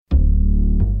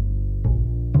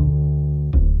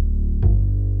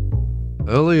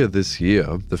Earlier this year,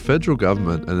 the federal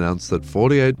government announced that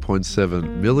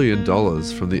 $48.7 million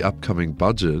from the upcoming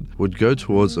budget would go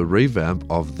towards a revamp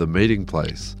of the meeting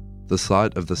place, the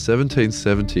site of the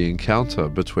 1770 encounter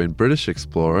between British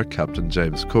explorer Captain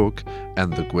James Cook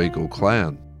and the Gweagal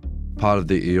clan, part of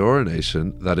the Eora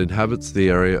Nation that inhabits the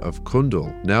area of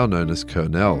Kundal, now known as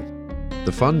Kurnell.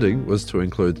 The funding was to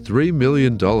include $3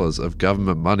 million of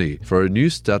government money for a new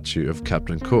statue of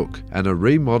Captain Cook and a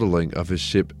remodelling of his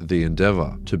ship the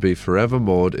Endeavour to be forever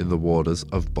moored in the waters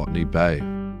of Botany Bay.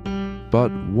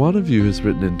 But one of you has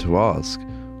written in to ask,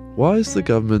 why is the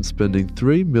government spending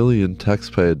 $3 million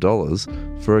taxpayer dollars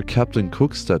for a Captain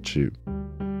Cook statue?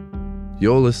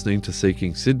 You're listening to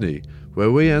Seeking Sydney,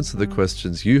 where we answer the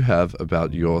questions you have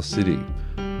about your city.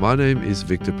 My name is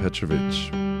Victor Petrovich.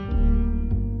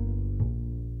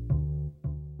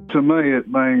 To me, it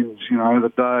means,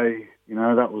 the day,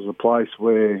 that was the place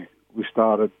where we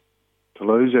started to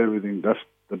lose everything. That's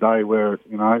the day where it,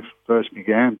 first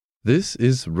began. This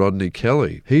is Rodney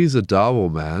Kelly. He's a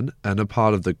Darwal man and a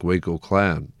part of the Gweagal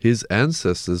clan. His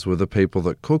ancestors were the people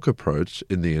that Cook approached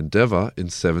in the Endeavour in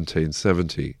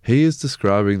 1770. He is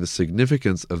describing the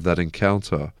significance of that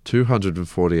encounter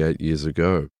 248 years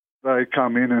ago. They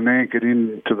come in and anchored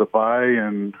into the bay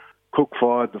and Cook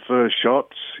fired the first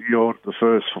shots. He ordered the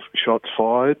first shots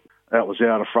fired. That was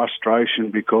out of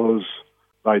frustration because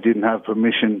they didn't have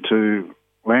permission to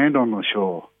land on the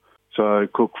shore. So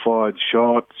Cook fired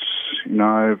shots,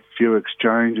 a few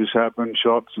exchanges happened,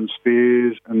 shots and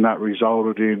spears, and that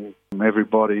resulted in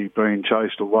everybody being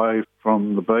chased away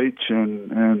from the beach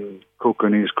and Cook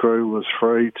and his crew was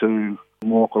free to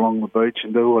walk along the beach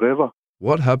and do whatever.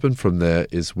 What happened from there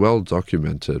is well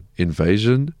documented.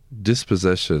 Invasion,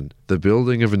 dispossession, the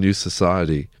building of a new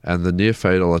society, and the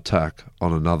near-fatal attack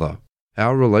on another.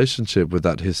 Our relationship with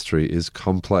that history is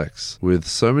complex, with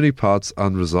so many parts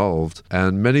unresolved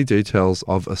and many details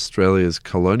of Australia's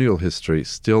colonial history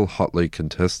still hotly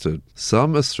contested.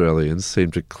 Some Australians seem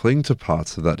to cling to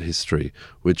parts of that history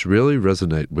which really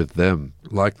resonate with them,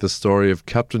 like the story of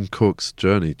Captain Cook's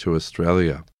journey to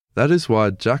Australia. That is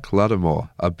why Jack Lattimore,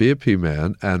 a BRP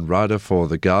man and writer for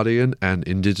The Guardian and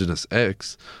Indigenous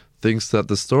X, thinks that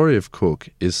the story of Cook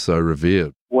is so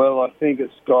revered. Well, I think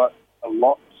it's got a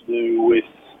lot to do with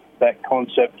that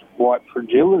concept of white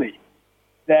fragility.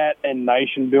 That and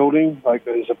nation building, like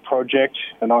there's a project,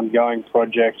 an ongoing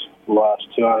project for the last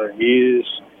 200 years,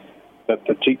 but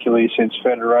particularly since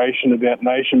Federation, about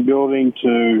nation building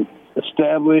to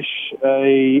establish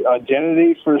a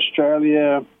identity for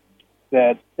Australia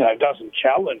that doesn't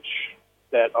challenge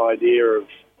that idea of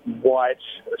white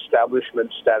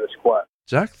establishment status quo.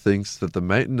 Jack thinks that the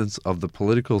maintenance of the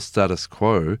political status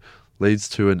quo leads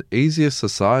to an easier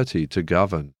society to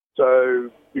govern. So,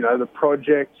 the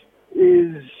project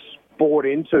is bought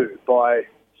into by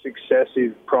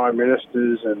successive prime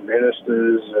ministers and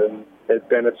ministers, and it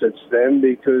benefits them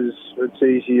because it's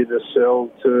easier to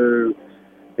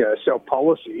sell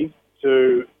policy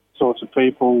to sorts of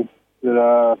people that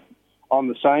are on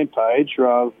the same page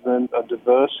rather than a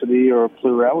diversity or a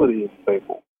plurality of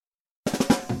people.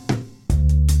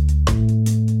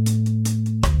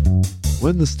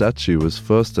 When the statue was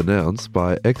first announced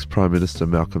by ex-Prime Minister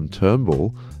Malcolm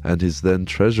Turnbull and his then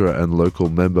Treasurer and local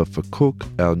member for Cook,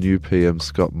 our new PM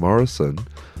Scott Morrison,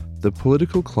 the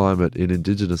political climate in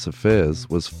Indigenous affairs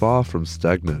was far from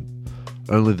stagnant.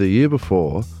 Only the year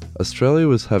before, Australia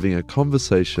was having a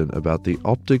conversation about the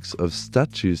optics of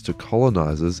statues to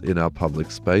colonisers in our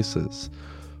public spaces,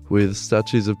 with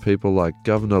statues of people like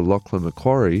Governor Lachlan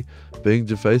Macquarie being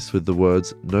defaced with the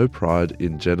words "No pride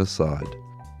in genocide."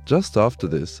 Just after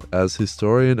this, as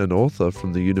historian and author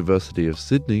from the University of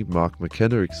Sydney Mark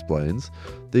McKenna explains,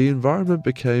 the environment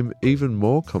became even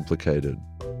more complicated.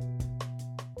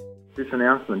 This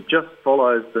announcement just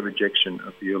follows the rejection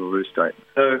of the Uluru Statement.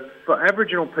 So for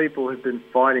Aboriginal people who've been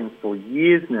fighting for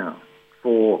years now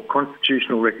for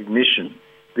constitutional recognition,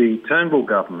 the Turnbull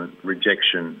government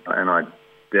rejection, and I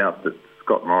doubt that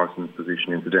Scott Morrison's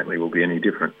position incidentally will be any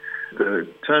different, the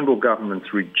Turnbull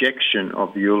government's rejection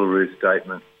of the Uluru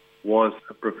Statement was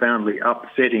a profoundly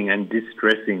upsetting and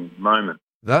distressing moment.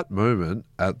 That moment,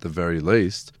 at the very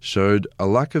least, showed a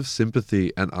lack of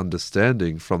sympathy and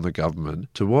understanding from the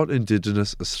government to what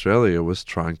Indigenous Australia was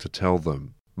trying to tell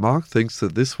them. Mark thinks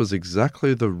that this was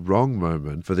exactly the wrong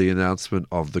moment for the announcement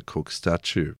of the Cook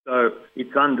statue. So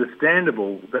it's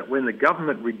understandable that when the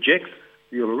government rejects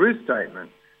the Uluru Statement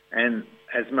and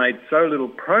has made so little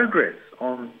progress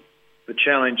on the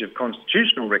challenge of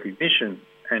constitutional recognition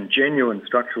and genuine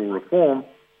structural reform,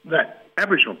 that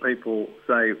Aboriginal people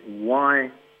say,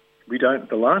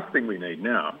 the last thing we need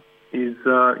now is,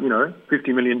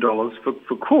 $50 million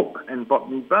for Cook and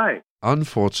Botany Bay.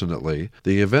 Unfortunately,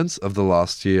 the events of the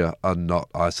last year are not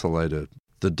isolated.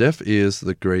 The deaf ears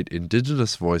that greet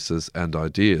Indigenous voices and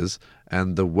ideas,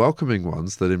 and the welcoming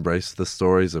ones that embrace the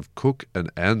stories of Cook and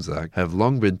Anzac, have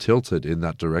long been tilted in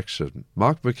that direction.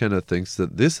 Mark McKenna thinks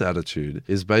that this attitude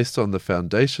is based on the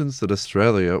foundations that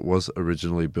Australia was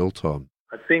originally built on.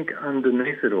 I think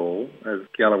underneath it all, as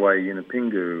Galloway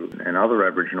Yunupingu and other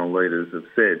Aboriginal leaders have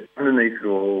said, underneath it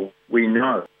all, we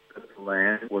know that the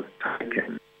land was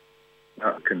taken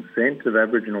without consent of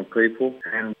Aboriginal people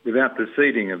and without the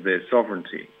ceding of their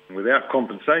sovereignty, without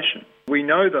compensation. We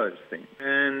know those things,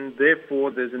 and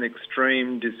therefore there's an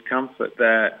extreme discomfort,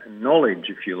 that knowledge,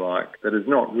 if you like, that has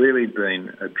not really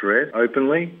been addressed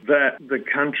openly, that the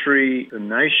country, the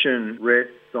nation,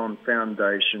 rests on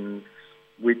foundations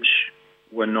which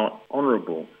were not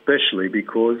honourable, especially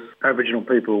because Aboriginal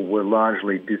people were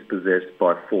largely dispossessed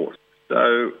by force.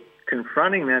 So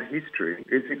confronting that history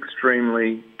is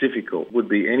extremely difficult, would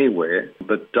be anywhere,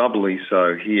 but doubly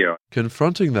so here.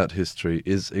 Confronting that history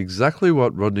is exactly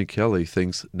what Rodney Kelly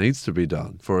thinks needs to be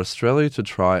done for Australia to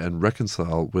try and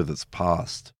reconcile with its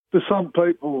past. For some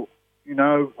people,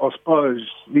 I suppose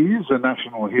he is a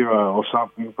national hero or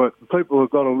something, but people have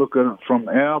got to look at it from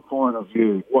our point of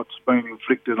view, what's been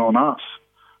inflicted on us.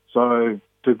 So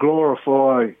to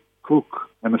glorify Cook,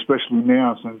 and especially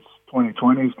now since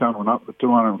 2020 is coming up, the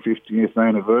 250th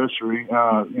anniversary,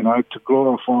 to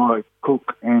glorify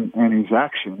Cook and his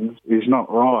actions is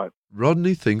not right.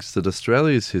 Rodney thinks that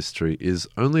Australia's history is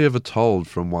only ever told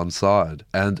from one side,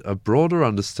 and a broader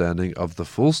understanding of the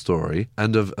full story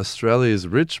and of Australia's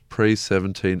rich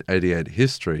pre-1788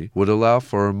 history would allow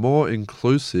for a more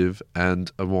inclusive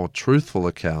and a more truthful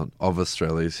account of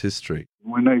Australia's history.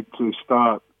 We need to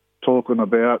start talking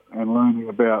about and learning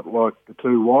about, like, the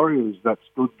two warriors that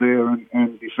stood there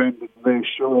and defended their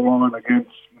shoreline against,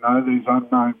 these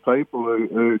unknown people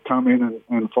who come in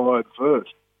and fired first.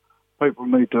 People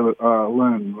need to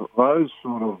learn those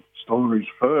sort of stories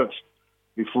first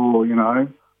before,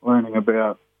 learning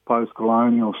about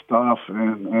post-colonial stuff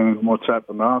and what's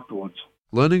happened afterwards.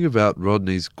 Learning about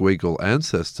Rodney's Gweagal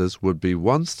ancestors would be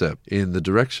one step in the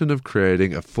direction of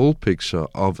creating a full picture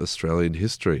of Australian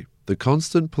history. The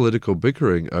constant political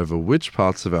bickering over which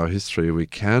parts of our history we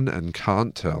can and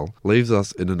can't tell leaves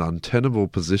us in an untenable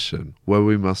position where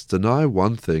we must deny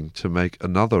one thing to make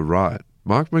another right.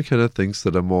 Mark McKenna thinks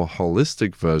that a more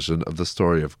holistic version of the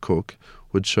story of Cook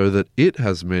would show that it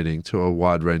has meaning to a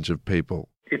wide range of people.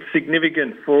 It's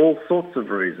significant for all sorts of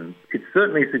reasons. It's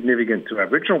certainly significant to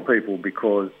Aboriginal people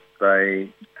because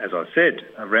they, as I said,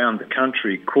 around the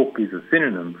country, Cook is a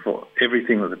synonym for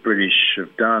everything that the British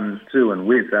have done to and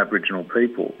with Aboriginal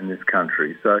people in this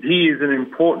country. So he is an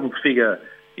important figure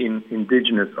in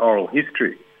Indigenous oral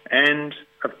history. And,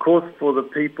 of course, for the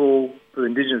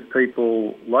Indigenous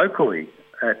people locally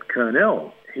at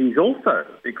Kurnell, he's also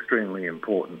extremely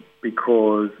important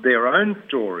because their own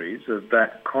stories of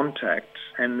that contact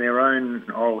and their own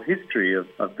oral history of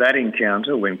that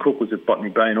encounter when Cook was at Botany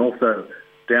Bay and also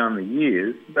down the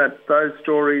years, that those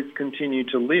stories continue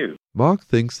to live. Mark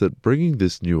thinks that bringing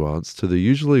this nuance to the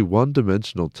usually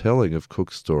one-dimensional telling of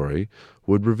Cook's story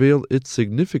would reveal its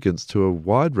significance to a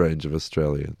wide range of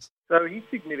Australians. So he's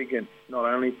significant not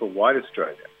only for white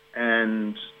Australia,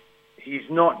 and he's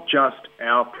not just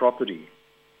our property.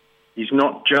 He's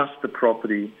not just the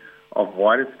property of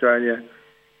white Australia.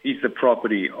 He's the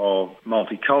property of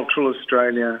multicultural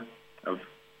Australia, of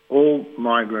all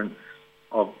migrants,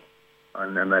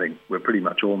 and we're pretty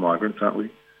much all migrants, aren't we?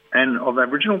 And of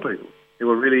Aboriginal people, who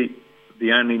are really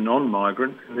the only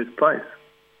non-migrants in this place.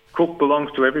 Cook belongs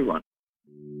to everyone.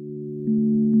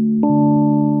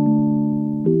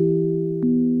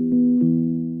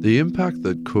 The impact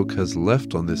that Cook has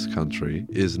left on this country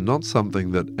is not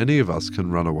something that any of us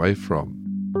can run away from.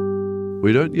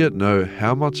 We don't yet know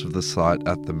how much of the site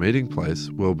at the meeting place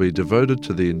will be devoted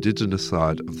to the Indigenous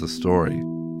side of the story.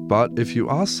 But if you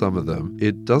ask some of them,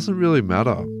 it doesn't really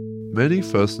matter. Many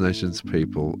First Nations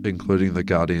people, including the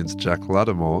Guardian's Jack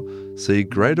Lattimore, see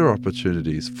greater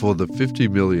opportunities for the $50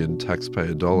 million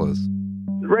taxpayer dollars.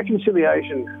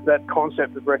 Reconciliation, that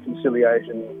concept of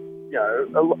reconciliation,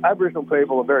 Aboriginal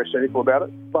people are very cynical about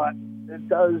it, but it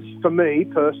does, for me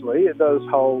personally, it does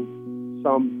hold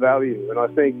some value. And I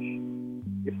think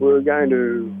if we were going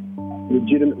to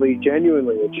legitimately,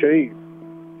 genuinely achieve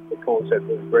the concept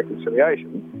of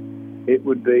reconciliation, it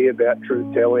would be about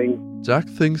truth-telling. Jack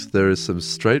thinks there is some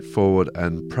straightforward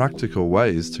and practical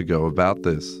ways to go about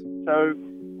this. So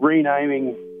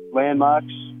renaming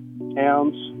landmarks,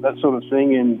 towns, that sort of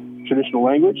thing in traditional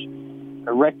language,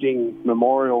 erecting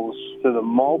memorials to the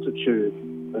multitude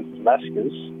of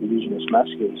massacres, Indigenous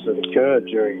massacres that occurred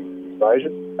during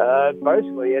invasion.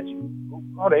 Basically,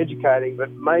 not educating, but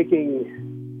making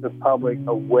the public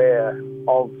aware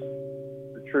of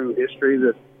the true history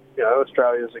that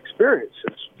Australia's experienced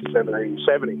since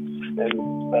 1770, and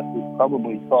that would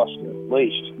probably cost at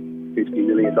least $50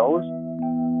 million.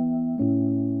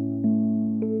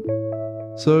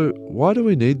 So, why do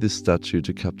we need this statue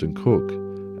to Captain Cook?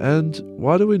 And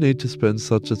why do we need to spend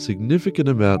such a significant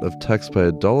amount of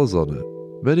taxpayer dollars on it?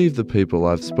 Many of the people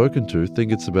I've spoken to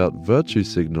think it's about virtue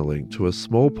signalling to a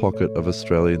small pocket of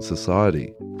Australian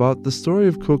society. But the story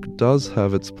of Cook does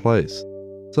have its place.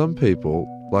 Some people,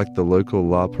 like the local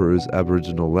La Perouse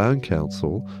Aboriginal Land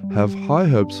Council, have high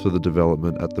hopes for the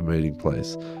development at the meeting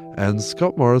place, and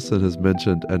Scott Morrison has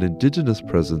mentioned an Indigenous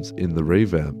presence in the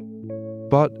revamp.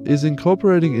 But is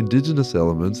incorporating Indigenous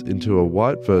elements into a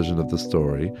white version of the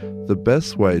story the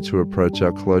best way to approach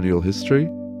our colonial history?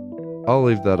 I'll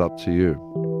leave that up to you.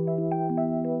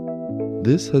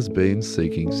 This has been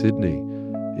Seeking Sydney.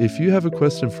 If you have a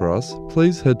question for us,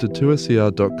 please head to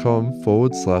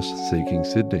 2ser.com/Seeking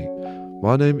Sydney.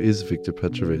 My name is Victor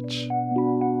Petrovich.